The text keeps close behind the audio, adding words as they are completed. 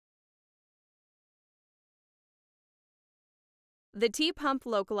The T-Pump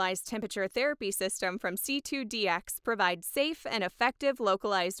Localized Temperature Therapy system from C2Dx provides safe and effective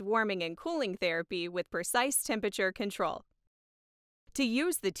localized warming and cooling therapy with precise temperature control. To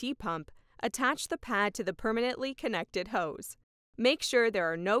use the T-Pump, attach the pad to the permanently connected hose. Make sure there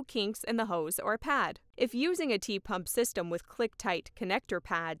are no kinks in the hose or pad. If using a T-Pump system with Clik-Tite Connector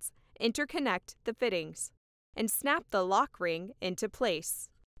pads, interconnect the fittings and snap the lock ring into place.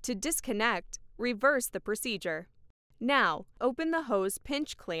 To disconnect, reverse the procedure. Now, open the hose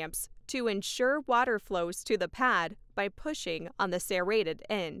pinch clamps to ensure water flows to the pad by pushing on the serrated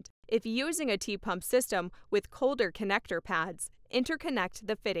end. If using a T-Pump system with colder connector pads, interconnect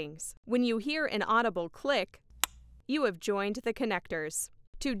the fittings. When you hear an audible click, you have joined the connectors.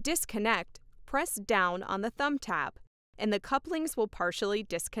 To disconnect, press down on the thumb tab, and the couplings will partially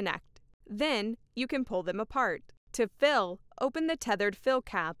disconnect. Then, you can pull them apart. To fill, open the tethered fill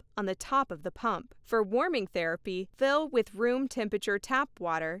cap on the top of the pump. For warming therapy, fill with room temperature tap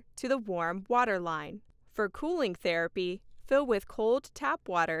water to the warm water line. For cooling therapy, fill with cold tap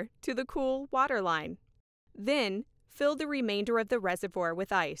water to the cool water line. Then, fill the remainder of the reservoir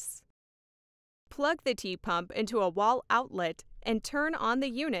with ice. Plug the T-Pump into a wall outlet and turn on the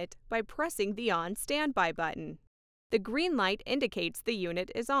unit by pressing the on standby button. The green light indicates the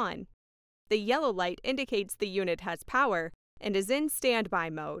unit is on. The yellow light indicates the unit has power and is in standby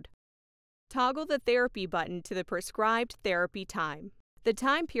mode. Toggle the therapy button to the prescribed therapy time. The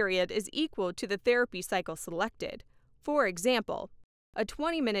time period is equal to the therapy cycle selected. For example, a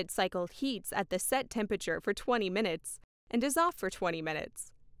 20-minute cycle heats at the set temperature for 20 minutes and is off for 20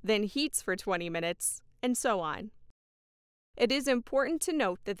 minutes, then heats for 20 minutes, and so on. It is important to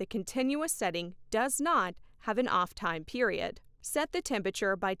note that the continuous setting does not have an off time period. Set the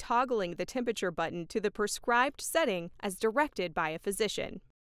temperature by toggling the temperature button to the prescribed setting as directed by a physician.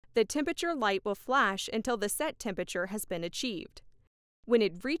 The temperature light will flash until the set temperature has been achieved. When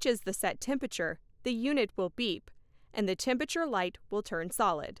it reaches the set temperature, the unit will beep, and the temperature light will turn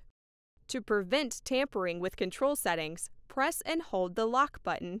solid. To prevent tampering with control settings, press and hold the lock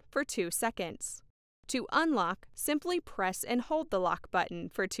button for 2 seconds. To unlock, simply press and hold the lock button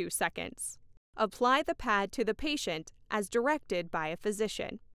for 2 seconds. Apply the pad to the patient as directed by a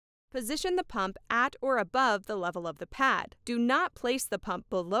physician. Position the pump at or above the level of the pad. Do not place the pump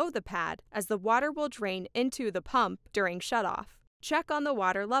below the pad, as the water will drain into the pump during shutoff. Check on the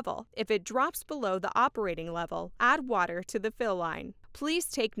water level. If it drops below the operating level, add water to the fill line. Please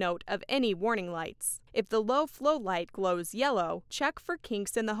take note of any warning lights. If the low flow light glows yellow, check for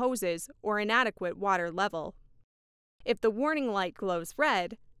kinks in the hoses or inadequate water level. If the warning light glows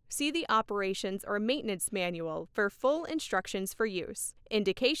red, see the operations or maintenance manual for full instructions for use,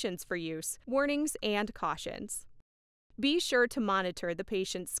 indications for use, warnings, and cautions. Be sure to monitor the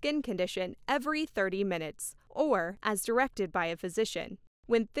patient's skin condition every 30 minutes, or as directed by a physician.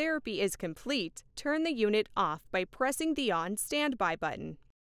 When therapy is complete, turn the unit off by pressing the on standby button.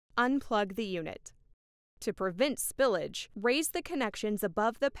 Unplug the unit. To prevent spillage, raise the connections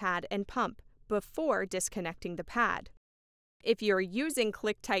above the pad and pump before disconnecting the pad. If you're using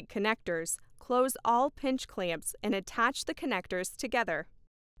Clik-Tite connectors, close all pinch clamps and attach the connectors together.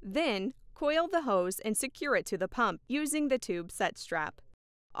 Then, coil the hose and secure it to the pump using the tube set strap.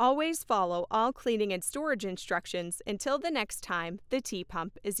 Always follow all cleaning and storage instructions until the next time the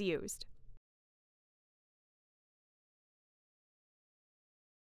T-Pump is used.